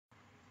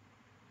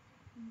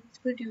In this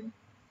video,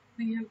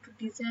 we have to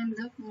design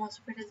the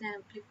MOSFET as an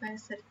amplifier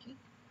circuit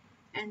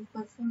and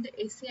perform the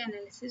AC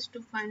analysis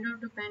to find out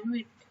the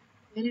bandwidth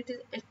where it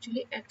is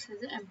actually acts as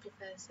an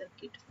amplifier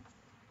circuit.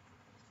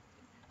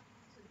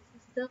 So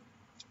this is the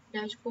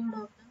dashboard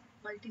of the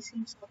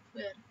Multisim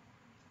software.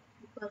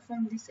 We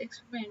perform this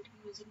experiment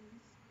using this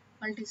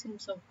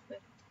Multisim software.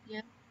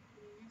 Here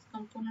various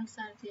components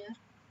are there,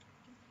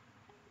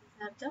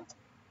 and these are the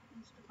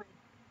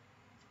instruments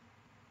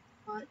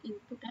for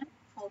input and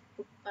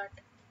output part.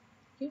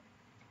 Okay.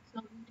 So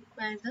we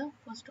require the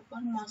first of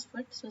all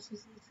MOSFET. So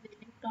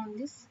select on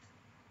this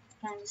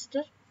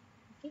transistor,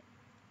 okay,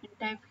 and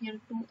type here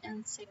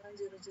 2N700.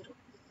 This is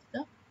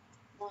the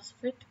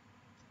MOSFET.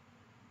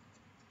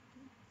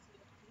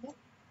 Select here.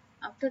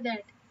 After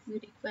that we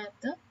require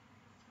the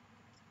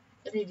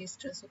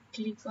register. So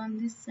click on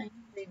this sign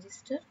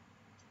register.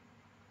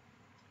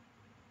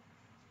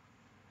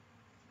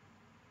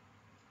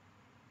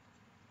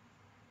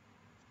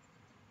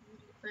 We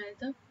require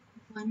the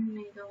 1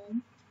 mega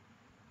ohm.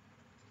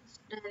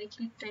 Just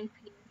directly type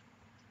here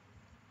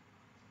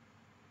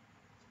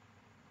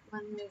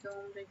 1 mega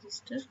ohm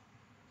register.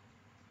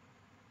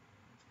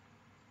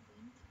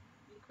 Then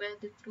require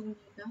the 2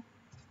 mega.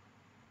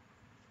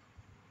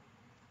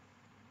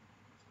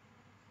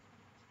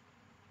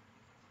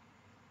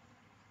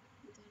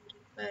 Then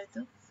require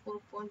the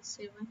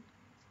 4.7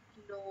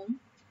 kilo ohm.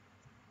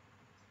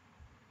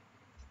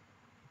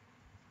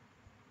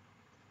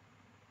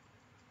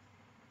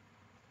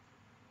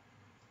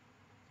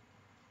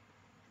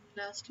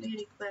 Lastly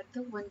require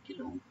the 1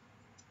 kilo ohm.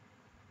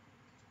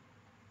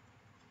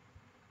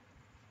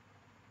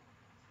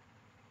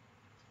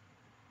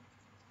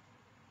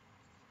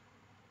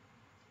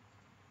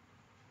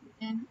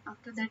 Then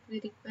after that we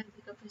require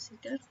the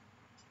capacitor,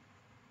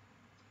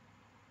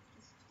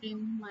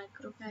 10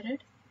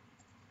 microfarad.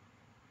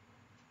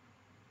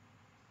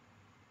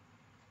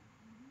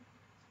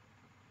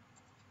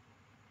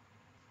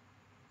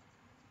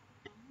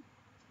 And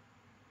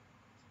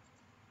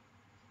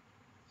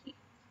 3.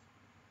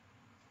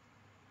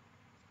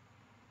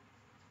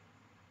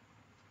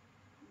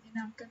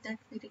 Then after that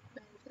we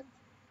require the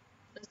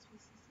plus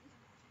VCC.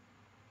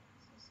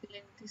 So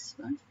select this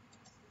one,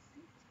 VCC,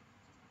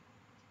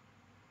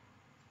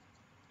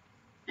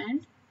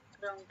 and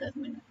ground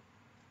terminal.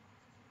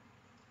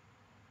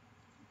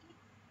 Okay.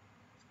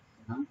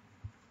 So now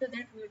after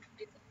that we have to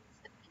design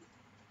the circuit.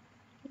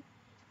 Okay.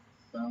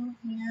 So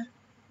here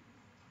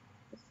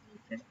we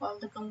selected all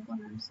the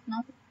components.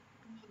 Now to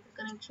make the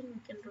connection we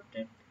can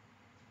rotate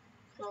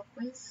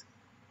clockwise.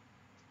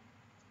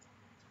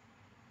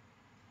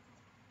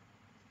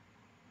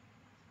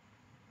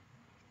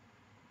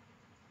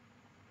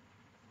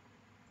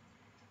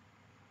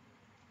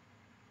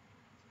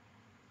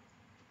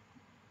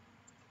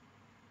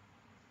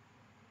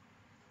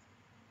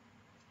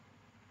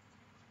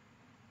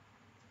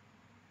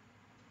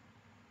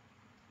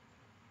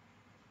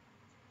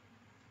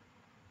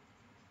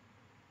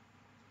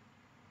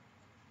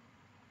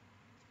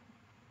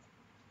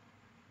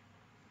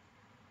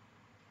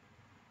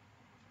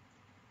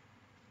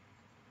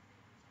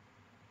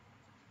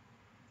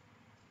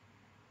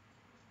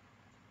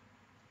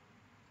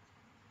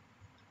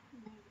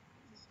 Make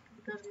this two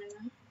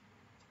terminal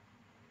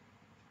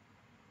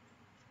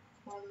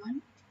common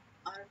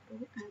R2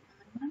 and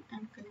R1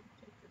 and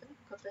connected to the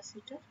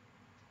capacitor.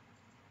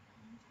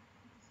 And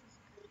this is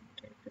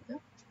connected to the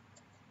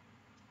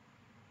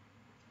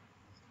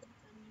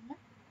terminal.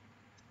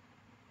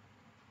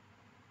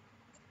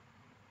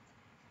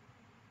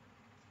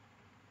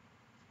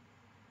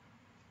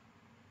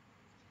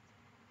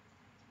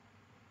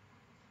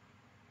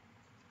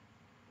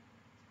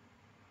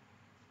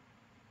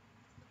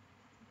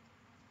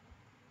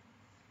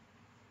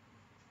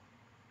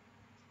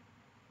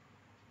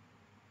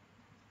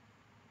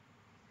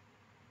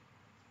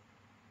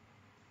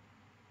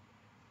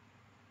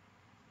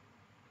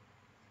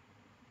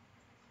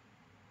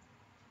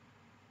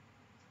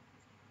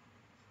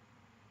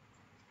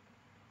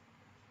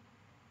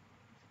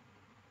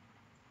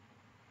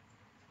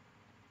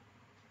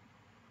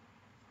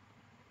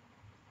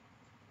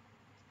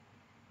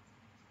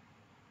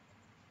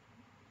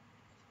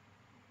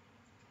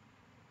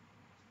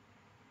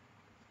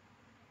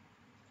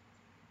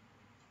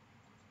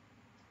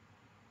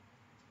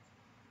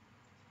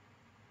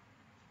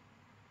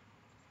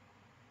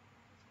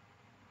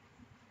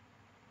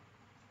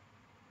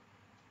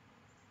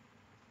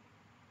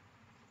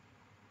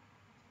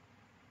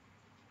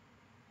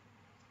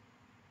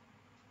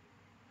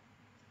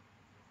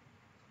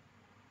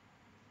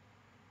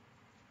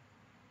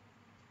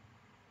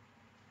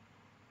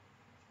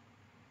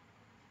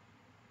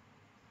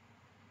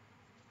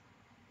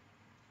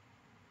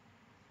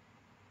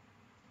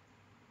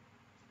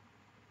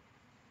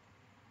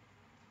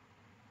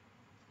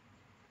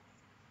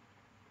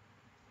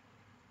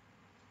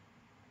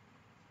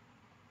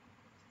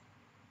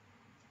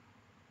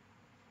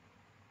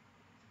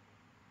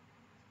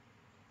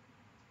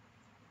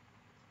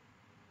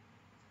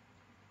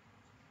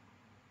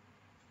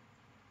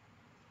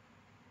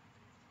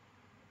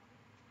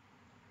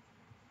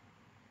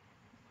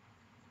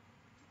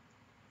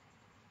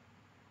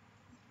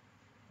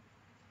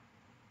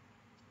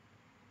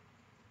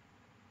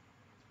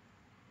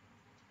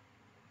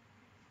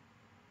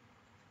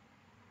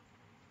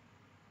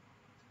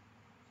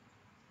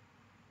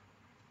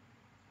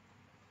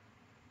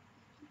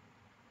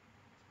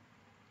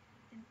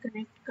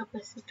 Connect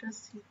capacitor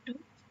C2 to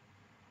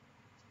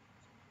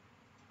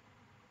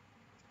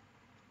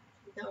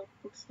the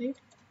output side.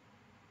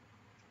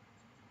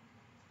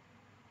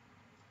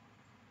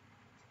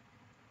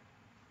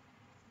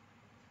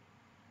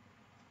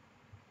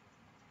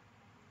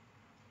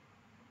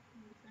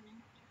 And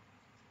connect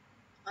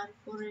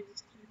R4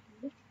 resistor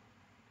here.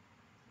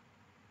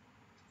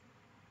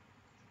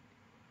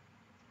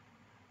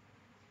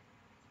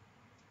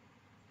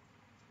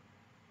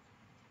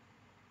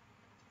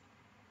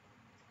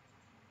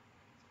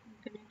 And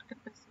connect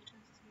capacitor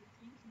C3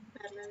 in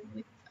parallel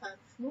with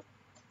R4.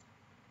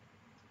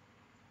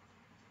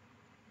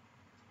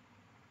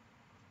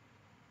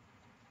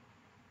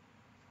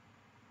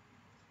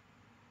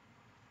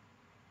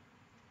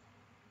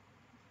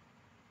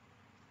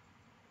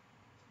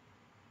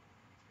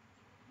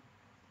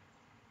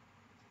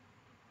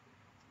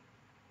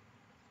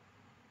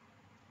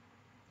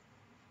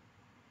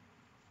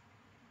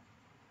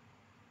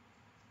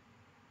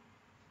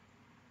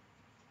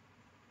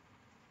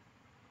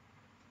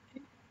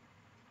 Okay.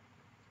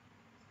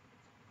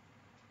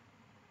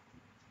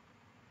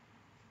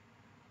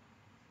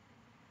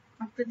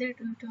 After that,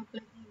 we have to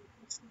apply the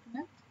input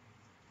signal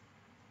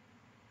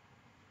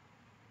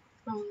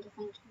from the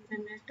function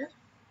generator.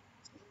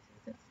 So this is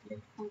the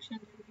select function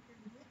generator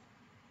here.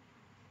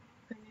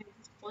 Connect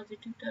this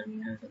positive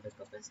terminal to the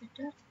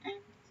capacitor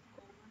and this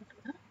common to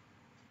the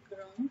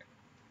ground.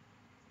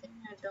 Then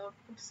at the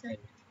output side,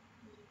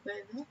 we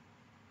require the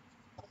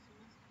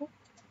oscilloscope.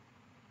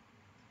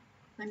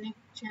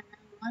 Connect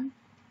channel 1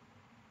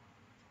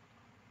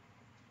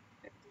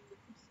 at the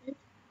input side.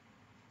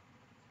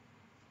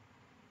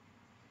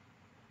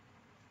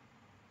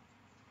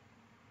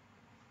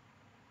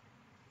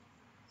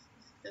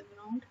 This is the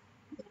ground.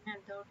 Then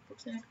at the output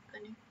side,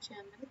 connect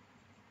channel B,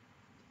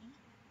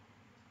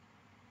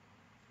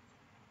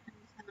 and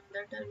this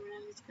another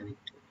terminal is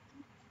connected to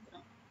the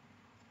ground.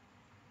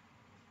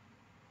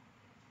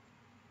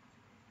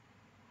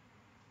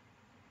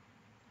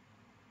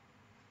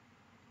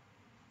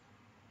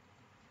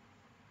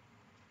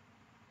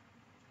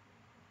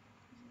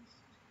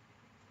 Just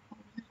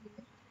observe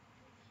here.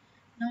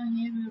 Now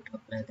here we have to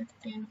apply the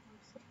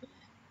 10-volt supply.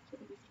 So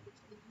we can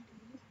change it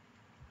here.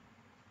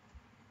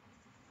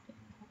 10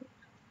 volt.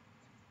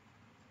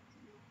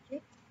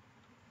 Okay.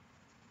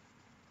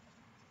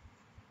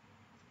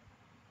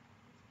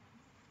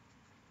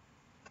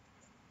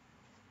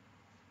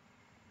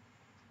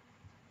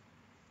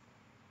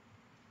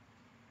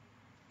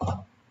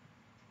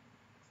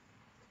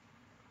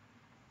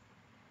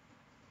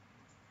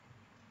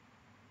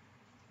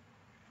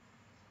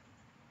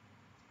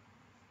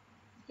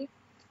 Okay.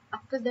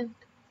 After that,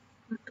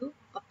 we have to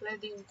apply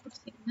the input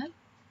signal.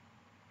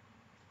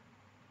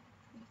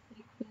 The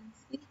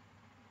frequency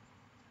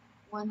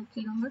 1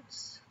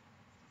 kilohertz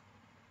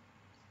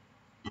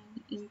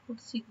and input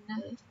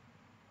signal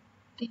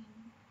 10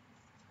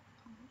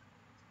 or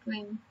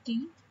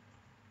 20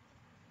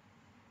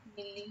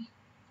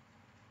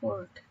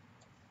 millivolt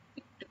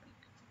peak to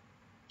peak.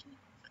 Okay.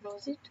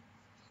 Close it.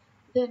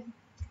 Then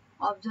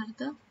observe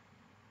the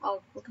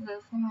output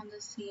waveform on the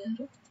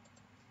CRO.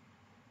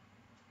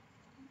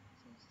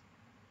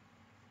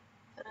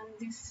 Run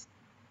this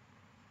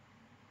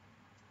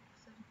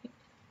circuit.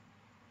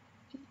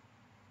 Okay.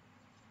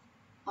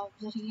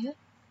 Observe here.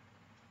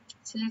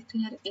 Select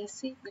here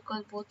AC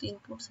because both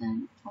inputs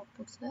and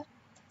outputs are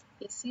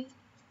AC.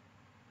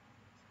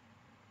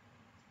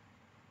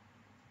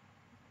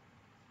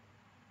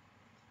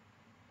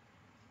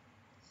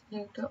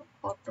 Select the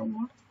auto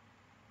mode.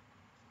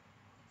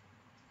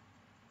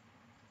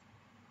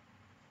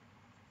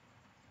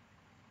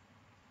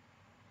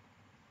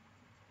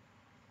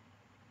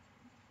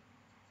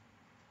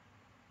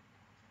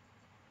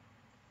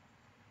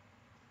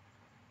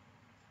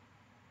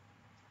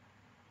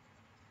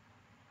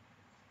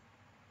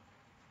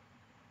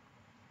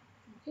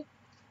 Okay.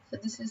 So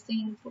this is the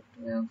input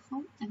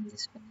waveform and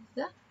this one is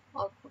the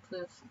output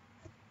waveform.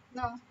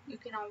 Now you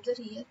can observe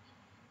here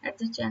at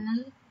the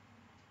channel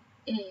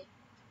A,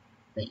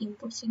 the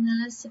input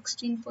signal is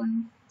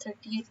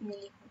 16.38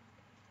 millivolt,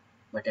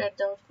 but at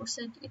the output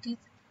side it is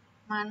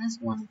minus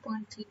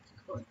 1.3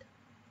 volt.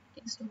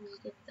 Okay, so we'll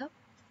get the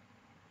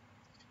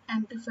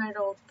amplified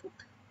output.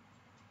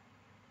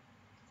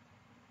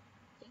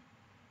 Okay.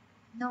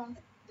 Now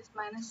this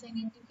minus sign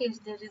indicates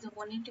there is a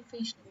 180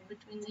 phase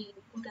between the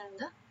input and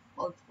the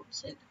output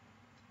side.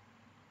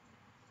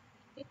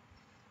 Okay.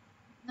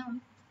 Now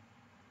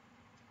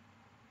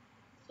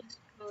just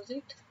close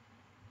it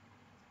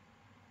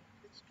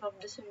and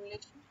stop the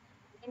simulation.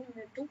 Then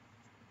we have to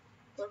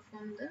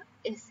perform the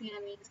AC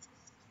analysis.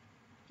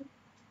 Okay.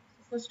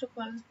 So first of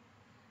all,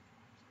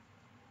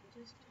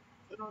 just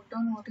note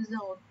down what is the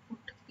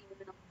output pin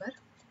number.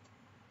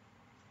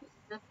 This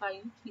is the 5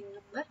 pin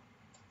number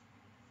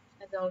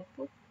as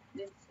output.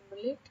 Then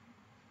simulate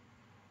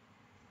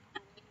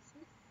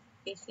analysis,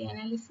 AC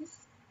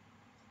analysis.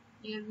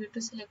 Here we have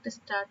to select a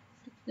start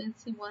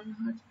frequency 1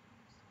 Hz,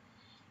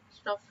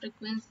 stop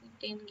frequency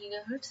 10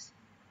 GHz,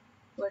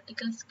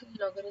 vertical scale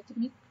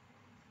logarithmic,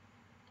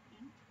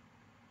 and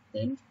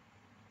Then we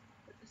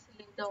have to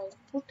select the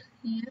output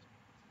here,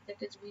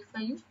 that is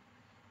V5,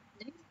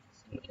 then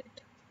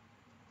simulate.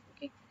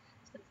 Okay,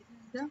 so this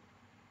is the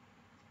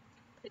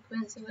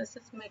frequency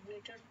versus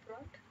magnitude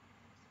plot.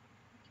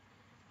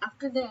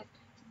 After that, we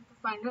have to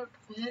find out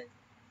where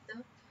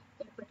the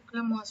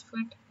particular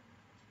MOSFET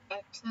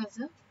acts as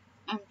a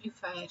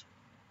amplifier.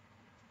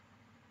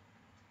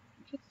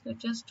 Okay, so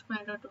just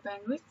find out the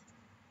bandwidth.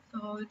 So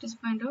how it is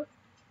find out?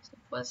 So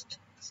first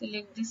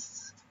select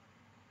this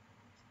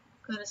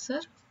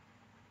cursor.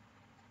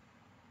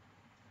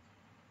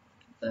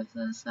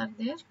 Cursors are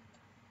there.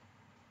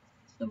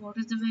 So what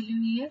is the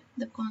value here?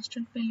 The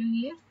constant value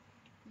here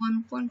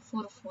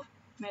 1.44.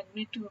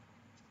 Magnitude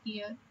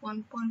here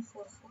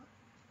 1.44.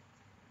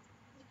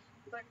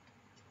 But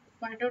to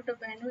find out the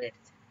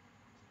bandwidth,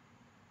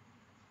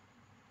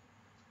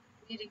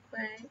 we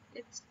require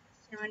it's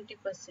 70%.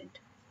 So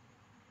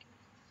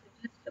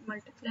just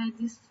multiply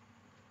this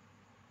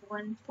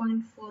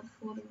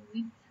 1.44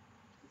 with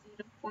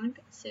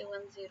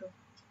 0.70.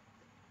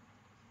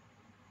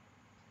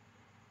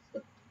 So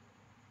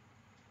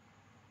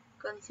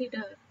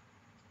consider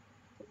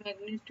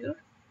magnitude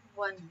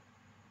 1.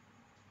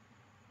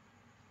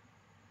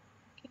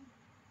 Okay,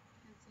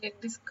 and select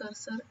this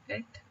cursor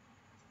at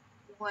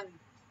 1.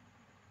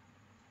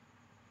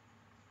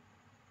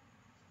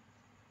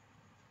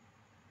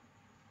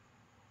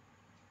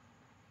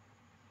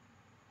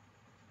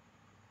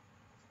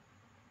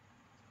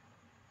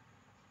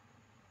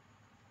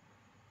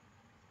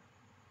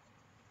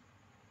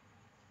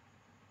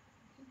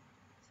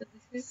 So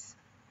this is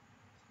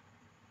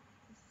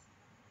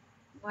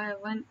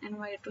y1 and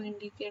y2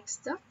 indicates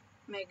the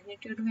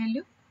magnitude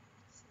value.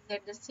 This is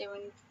at the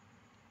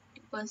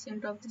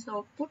 70% of this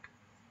output,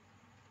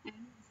 and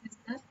this is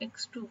the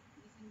x2.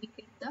 This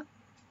indicates the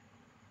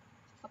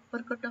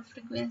upper cutoff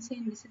frequency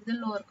and this is the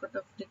lower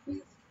cutoff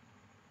frequency.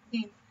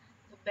 Then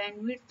the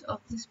bandwidth of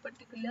this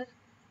particular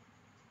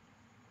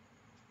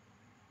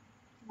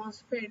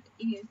MOSFET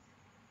is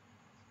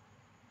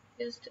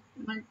just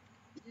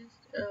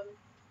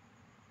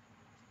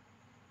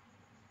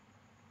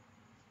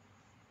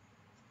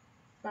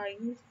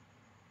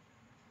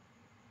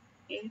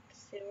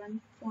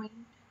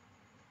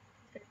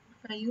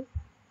 587.35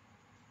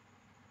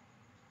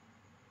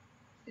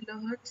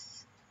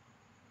 kilohertz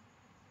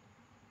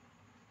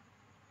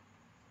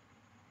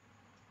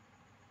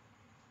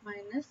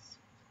minus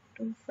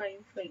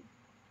 255.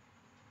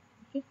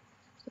 Okay,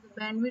 so the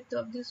bandwidth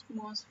of this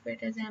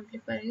MOSFET as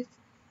amplifier is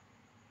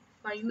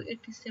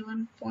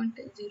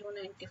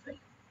 587.095.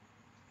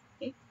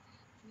 Okay,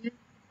 here we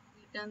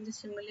done the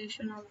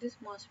simulation of this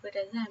MOSFET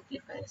as an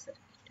amplifier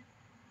circuit.